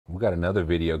We got another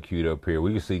video queued up here.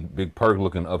 We can see Big Perk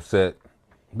looking upset.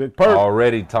 Big Perk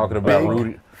already talking about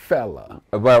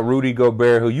Rudy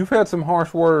Gobert, who you've had some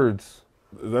harsh words.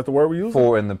 Is that the word we use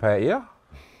for in the past? Yeah.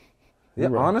 Yeah,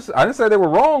 right. Honestly, I didn't say they were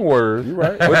wrong words. You're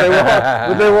right.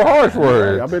 But they were harsh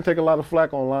words. Right. I've been taking a lot of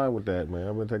flack online with that, man.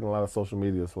 I've been taking a lot of social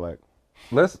media slack.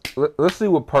 Let's see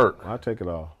what Perk I'll take it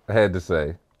all. had to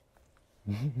say.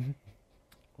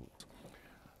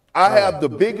 I have the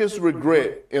biggest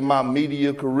regret in my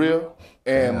media career,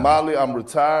 and Molly, I'm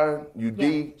retiring.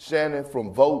 D. Shannon,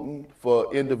 from voting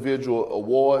for individual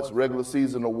awards, regular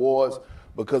season awards,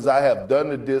 because I have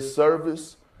done a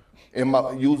disservice in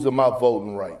using my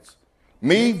voting rights.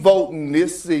 Me voting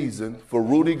this season for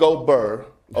Rudy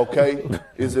Gobert, okay,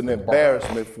 is an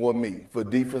embarrassment for me for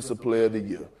Defensive Player of the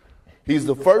Year. He's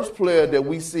the first player that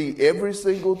we see every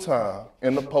single time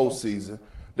in the postseason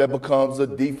that becomes a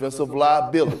defensive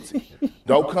liability.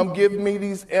 Don't come giving me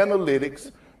these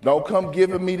analytics. Don't come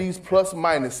giving me these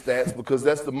plus-minus stats, because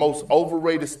that's the most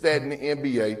overrated stat in the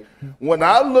NBA. When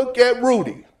I look at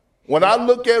Rudy,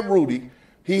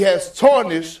 he has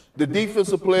tarnished the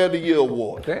Defensive Player of the Year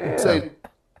award.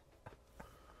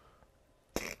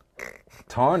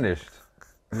 Tarnished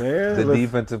the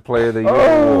Defensive Player of the Year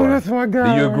award. That's my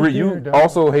guy. Do you agree? You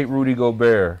also hate Rudy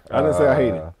Gobert. I didn't say I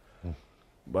hate him,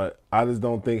 but I just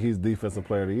don't think he's Defensive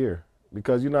Player of the Year,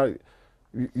 because you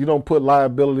don't put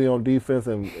liability on defense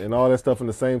and all that stuff in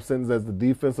the same sentence as the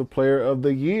Defensive Player of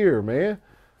the Year, man.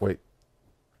 Wait.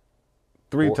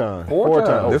 Four times.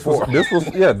 This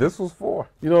was four.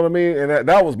 You know what I mean? And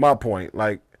that was my point.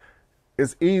 Like,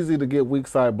 it's easy to get weak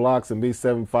side blocks and be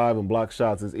 7'5" and block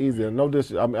shots. It's easy. And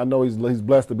I know he's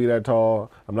blessed to be that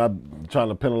tall. I'm not trying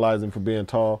to penalize him for being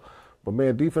tall. But,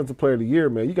 man, Defensive Player of the Year,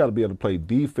 man, you got to be able to play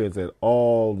defense at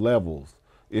all levels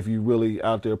if you really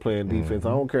out there playing defense.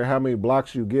 I don't care how many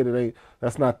blocks you get.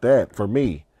 That's not that for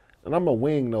me. And I'm a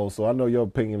wing, though, so I know your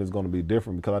opinion is going to be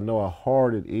different, because I know how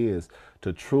hard it is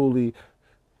to truly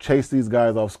chase these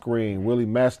guys off screen, really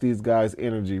match these guys'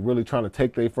 energy, really trying to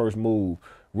take their first move,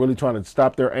 really trying to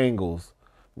stop their angles,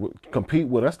 compete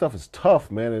with. That stuff is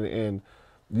tough, man, and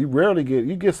you rarely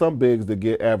get some bigs that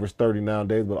get average 30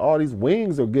 nowadays, but all these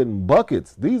wings are getting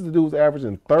buckets. These dudes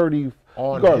averaging 30. You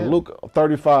got to look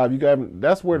 35.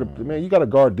 That's where you got to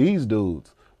guard these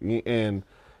dudes. And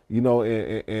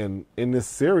and in this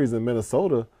series in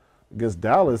Minnesota against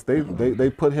Dallas, they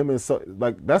put him in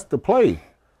that's the play.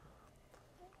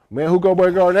 Man, who go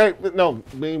by guard that? No,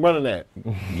 we ain't running that.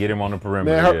 Get him on the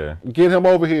perimeter. Man, get him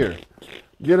over here.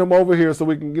 Get him over here so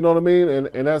we can, you know what I mean?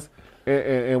 And that's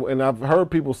and I've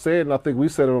heard people say it, and I think we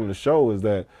said it on the show, is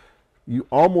that you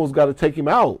almost got to take him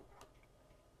out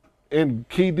in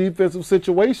key defensive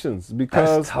situations, because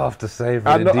that's tough to say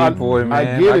for the D-boy,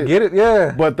 man. I get it,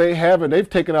 yeah. But they've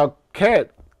taken out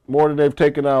Cat more than they've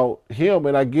taken out him,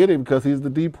 and I get it because he's the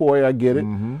D-boy, I get it.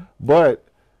 But,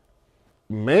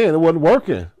 man, it wasn't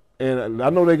working. And I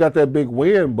know they got that big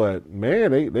win, but,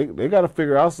 man, they got to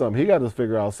figure out something. He got to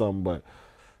figure out something, but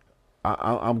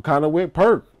I'm kind of with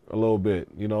Perk a little bit.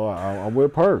 I'm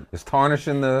with Perk. It's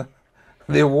tarnishing the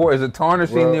award. Is it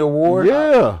tarnishing the award?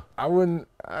 Yeah. I wouldn't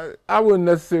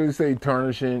necessarily say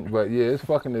tarnishing, but yeah, it's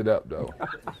fucking it up though.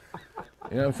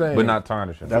 You know what I'm saying? But not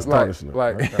tarnishing. That's tarnishing.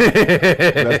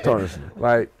 That's tarnishing.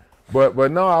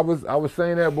 But no, I was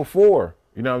saying that before.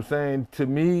 You know what I'm saying? To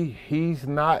me, he's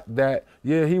not that.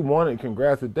 Yeah, he won it.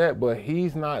 Congrats at that. But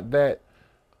he's not that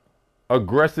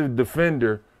aggressive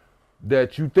defender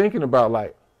that you thinking about.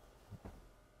 Like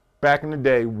back in the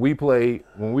day,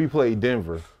 when we played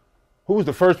Denver. Who was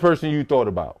the first person you thought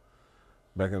about?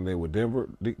 Back in the day with Denver,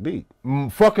 Deep.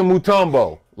 Fucking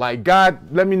Mutombo. Like,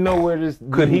 God, let me know where this.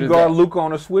 Could he guard Luka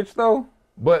on a switch though?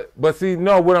 But see,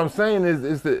 no. What I'm saying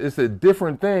is, it's a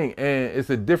different thing, and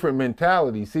it's a different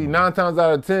mentality. See, 9 times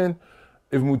out of 10,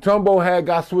 if Mutombo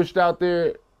got switched out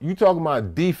there, you talking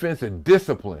about defense and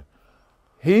discipline.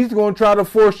 He's gonna try to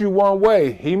force you one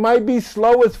way. He might be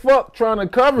slow as fuck trying to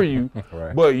cover you,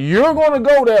 right. But you're gonna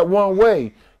go that one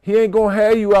way. He ain't gonna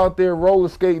have you out there roller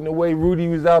skating the way Rudy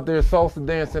was out there salsa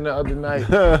dancing the other night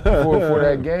for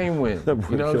that game win.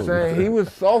 You know what I'm saying? He was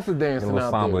salsa dancing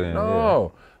out there.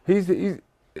 No, he's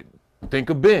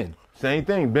think of Ben. Same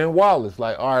thing. Ben Wallace.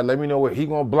 Like, all right, let me know what he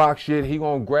gonna block shit. He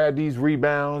gonna grab these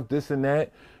rebounds, this and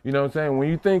that. You know what I'm saying? When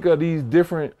you think of these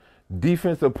different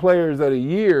defensive players of the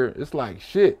year, it's like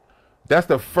shit. That's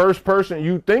the first person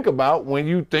you think about when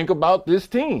you think about this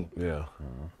team. Yeah.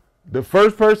 The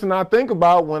first person I think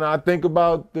about when I think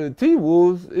about the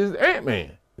T-Wolves is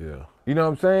Ant-Man. Yeah. You know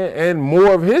what I'm saying? And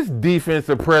more of his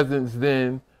defensive presence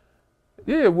than,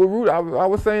 with Rudy. I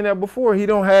was saying that before. He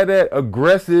don't have that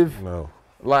aggressive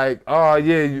Like, oh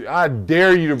yeah, I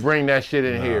dare you to bring that shit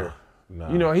in here. No,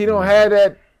 you know, he don't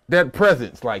have that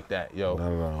presence like that, yo.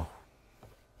 No.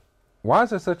 Why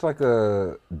is there such like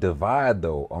a divide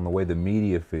though on the way the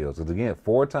media feels? Because again,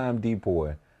 4-time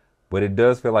depoy, but it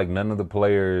does feel like none of the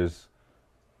players,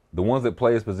 the ones that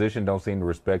play his position don't seem to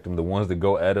respect him. The ones that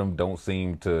go at him don't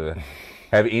seem to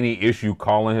have any issue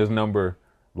calling his number.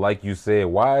 Like you said,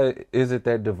 why is it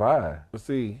that divide? But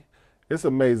see, it's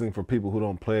amazing for people who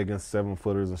don't play against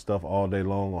 7-footers and stuff all day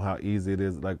long on how easy it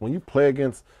is. Like when you play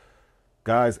against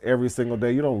guys every single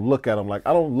day, you don't look at him like,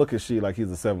 I don't look at Shea like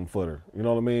he's a 7-footer. You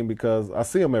know what I mean? Because I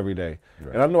see him every day.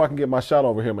 Right. And I know I can get my shot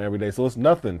over him every day. So it's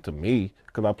nothing to me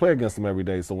because I play against him every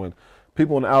day. So when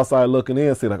people on the outside looking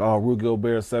in say like, oh, Rudy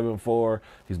Gobert 7'4",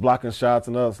 he's blocking shots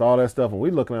and us, all that stuff. And we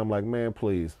looking at him like, man,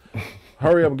 please.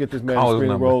 Hurry up and get this man a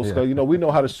screen rolls. Because, you know, we know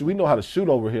how to shoot. We know how to shoot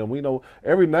over him. We know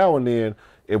every now and then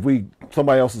if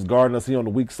somebody else is guarding us, he on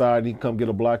the weak side, he can come get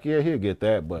a block. Yeah, he'll get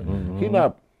that. But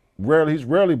he's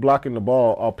rarely blocking the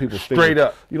ball off people's straight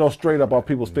up. You know, straight up off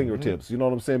people's fingertips. You know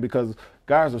what I'm saying? Because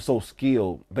guys are so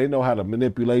skilled. They know how to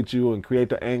manipulate you and create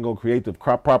the angle, create the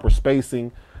proper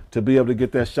spacing to be able to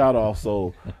get that shot off.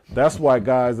 So that's why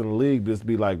guys in the league just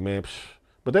be like, man, psh.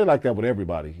 But they like that with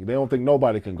everybody. They don't think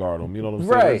nobody can guard them. You know what I'm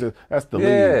saying? Right. That's the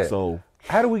league. So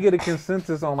how do we get a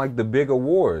consensus on like the big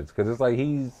awards? Because it's like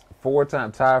he's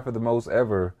 4-time tied for the most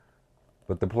ever,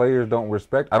 but the players don't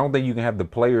respect. I don't think you can have the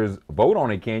players vote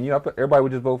on it, can you? Everybody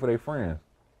would just vote for their friends.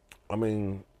 I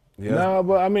mean, yeah. No,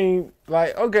 but I mean,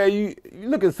 like, okay, you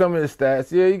look at some of his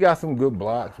stats. Yeah, you got some good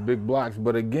blocks, big blocks,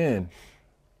 but again,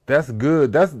 that's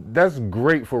good. That's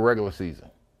great for regular season.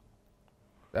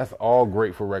 That's all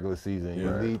great for regular season.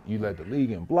 Yeah. You let the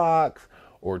league in blocks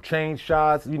or change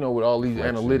shots, you know, with all these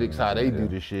analytics, how they do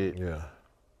this shit. Yeah.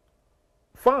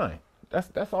 Fine.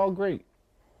 That's all great.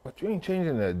 But you ain't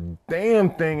changing a damn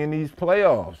thing in these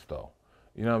playoffs, though.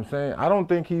 You know what I'm saying? I don't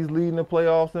think he's leading the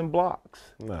playoffs in blocks.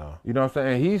 No. You know what I'm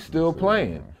saying? He's still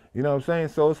playing. You know what I'm saying?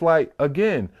 So it's like,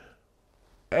 again,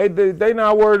 hey, they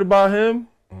not worried about him.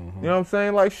 You know what I'm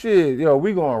saying? Like, shit, yo,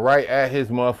 we going right at his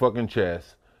motherfucking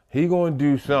chest. He going to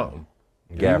do something.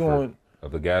 Gafford.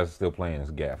 Of the guys still playing,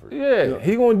 it's Gafford. Yeah,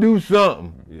 he going to do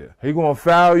something. Yeah. He going to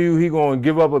foul you. He going to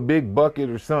give up a big bucket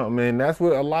or something. And that's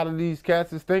what a lot of these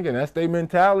cats is thinking. That's their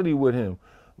mentality with him.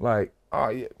 Like, oh,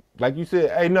 yeah. Like you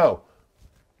said, hey, no.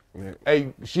 Yeah.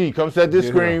 Hey, Shea, come set this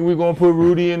screen. We're going to put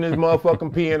Rudy in this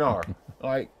motherfucking PNR.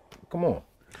 Like, come on.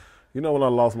 You know when I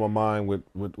lost my mind with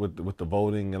the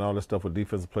voting and all this stuff with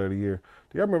Defensive Player of the Year?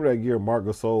 Do y'all remember that year Marc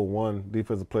Gasol won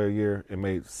Defensive Player of the Year and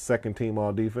made second team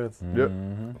all defense? Yep.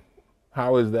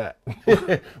 How is that?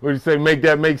 Would you say make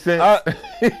that make sense?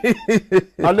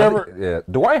 I never. Yeah,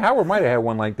 Dwight Howard might have had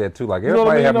one like that too. Like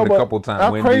everybody happened a couple times.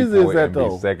 How crazy is that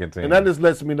though? Second team. And that just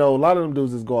lets me know a lot of them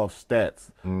dudes just go off stats.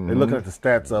 They're looking at the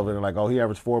stats of it and like, oh, he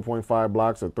averaged 4.5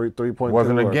 blocks or 3.2.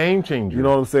 Wasn't a game changer. You know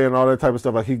what I'm saying? All that type of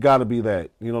stuff. Like he got to be that.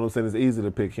 You know what I'm saying? It's easy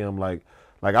to pick him. Like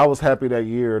I was happy that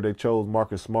year they chose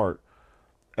Marcus Smart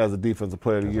as a Defensive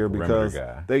Player of the Year because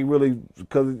they really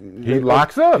he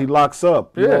locks up. He locks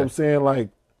up. You know what I'm saying? Like,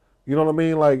 you know what I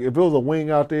mean? Like if it was a wing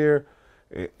out there,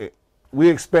 we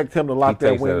expect him to lock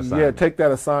that wing. Take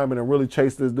that assignment and really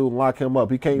chase this dude and lock him up.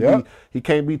 He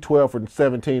can't be 12 for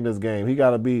 17 this game. He got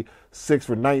to be 6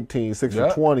 for 19, 6 for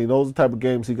 20. Those are the type of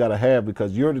games he got to have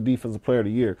because you're the Defensive Player of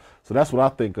the Year. So that's what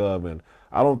I think of, and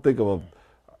I don't think of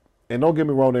and don't get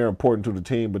me wrong, they're important to the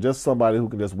team, but just somebody who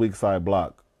can just weak side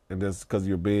block. And just because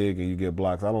you're big and you get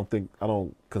blocks, I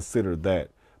don't consider that.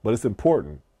 But it's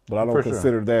important. But I don't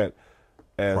consider that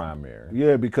as primary.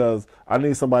 Yeah, because I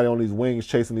need somebody on these wings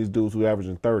chasing these dudes who are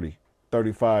averaging 30,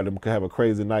 35. Them can have a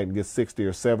crazy night and get 60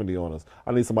 or 70 on us.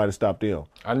 I need somebody to stop them.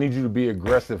 I need you to be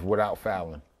aggressive without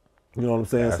fouling. You know what I'm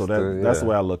saying? That's the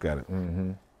way I look at it.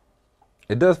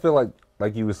 It does feel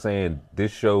like you were saying,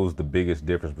 this shows the biggest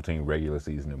difference between regular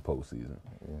season and postseason.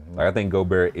 Like I think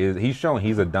Gobert he's shown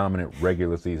he's a dominant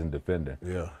regular season defender.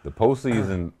 Yeah. The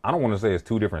postseason, I don't want to say it's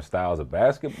two different styles of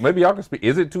basketball. Maybe y'all can speak.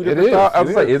 Is it two different styles? I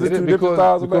was like, is it two different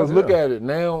styles of basketball? Because look at it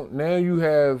now. Now you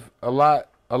have a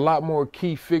lot more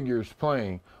key figures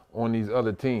playing on these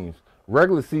other teams.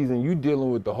 Regular season, you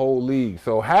dealing with the whole league.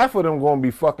 So half of them going to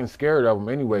be fucking scared of him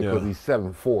anyway because he's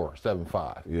 7'4",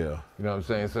 7'5". Yeah. You know what I'm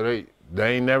saying? So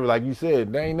they ain't never, like you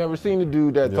said, they ain't never seen a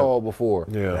dude that tall before.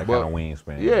 Yeah. That kind of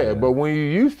wingspan. Yeah, but when you're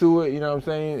used to it, you know what I'm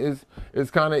saying,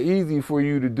 it's kind of easy for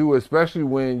you to do, especially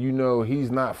when you know he's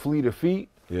not fleet of feet.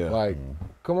 Yeah. Like,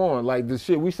 come on, like the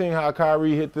shit, we seen how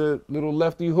Kyrie hit the little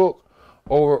lefty hook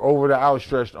over the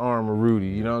outstretched arm of Rudy,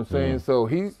 you know what I'm saying? So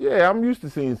I'm used to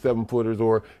seeing 7-footers,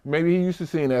 or maybe he used to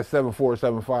seeing that 7'4",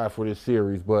 7'5" for this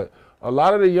series, but a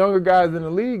lot of the younger guys in the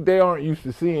league, they aren't used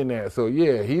to seeing that. So,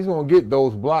 yeah, he's going to get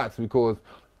those blocks because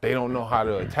they don't know how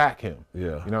to attack him. Yeah.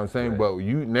 You know what I'm saying? Right. But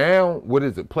you now, what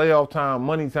is it, playoff time,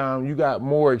 money time, you got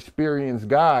more experienced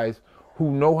guys who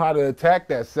know how to attack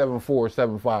that 7'4",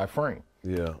 7'5" frame.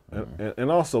 Yeah. And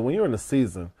also, when you're in the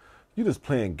season, you're just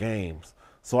playing games.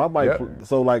 So I might,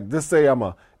 so like, just say I'm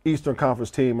a Eastern Conference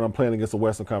team and I'm playing against a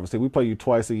Western Conference team. We play you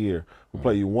twice a year. We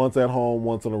play you once at home,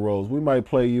 once on the road. We might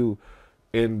play you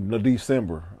in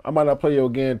December. I might not play you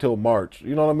again until March.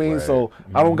 You know what I mean? Right. So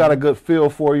I don't got a good feel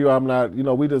for you. I'm not, you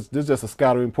know, this is just a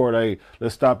scouting report. Hey,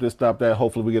 let's stop this, stop that.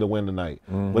 Hopefully we get a win tonight.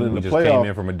 But in the playoffs, came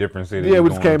in from a different city. Yeah, we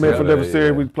just came in from a different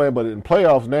city. We playing, but in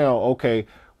playoffs now, okay,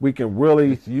 we can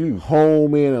really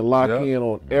home in and lock in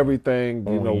on everything,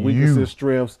 you know, weaknesses,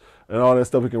 strengths, and all that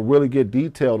stuff. We can really get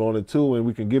detailed on it too, and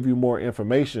we can give you more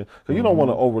information. Because you don't want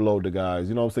to overload the guys.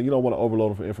 You know what I'm saying? You don't want to overload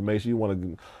them for information. You want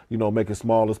to, you know, make it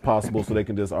small as possible so they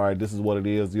can just, all right, this is what it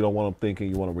is. You don't want them thinking,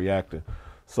 you want them reacting.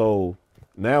 So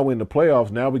now in the playoffs,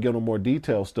 now we give them more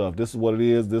detailed stuff. This is what it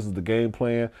is. This is the game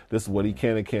plan. This is what he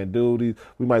can and can't do.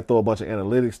 We might throw a bunch of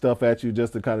analytic stuff at you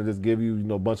just to kind of just give you, you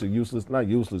know, a bunch of useless, not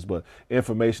useless, but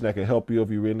information that can help you if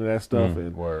you're into that stuff.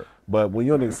 But when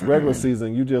you're in the regular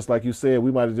season, you just, like you said,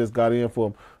 we might have just got in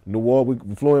from New Orleans.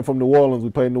 We flew in from New Orleans.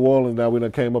 We played New Orleans. Now we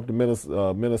done came up to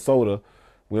Minnesota.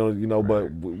 We don't, you know,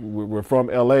 but we're from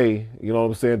L.A., you know what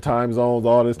I'm saying, time zones,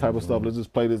 all this type of stuff. Let's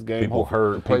just play this game. People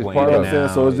hurt, people part of it.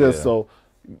 So it's just so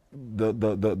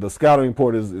the scouting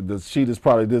report is, the sheet is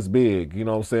probably this big, you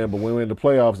know what I'm saying? But when we're in the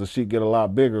playoffs, the sheet get a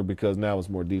lot bigger because now it's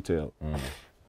more detailed.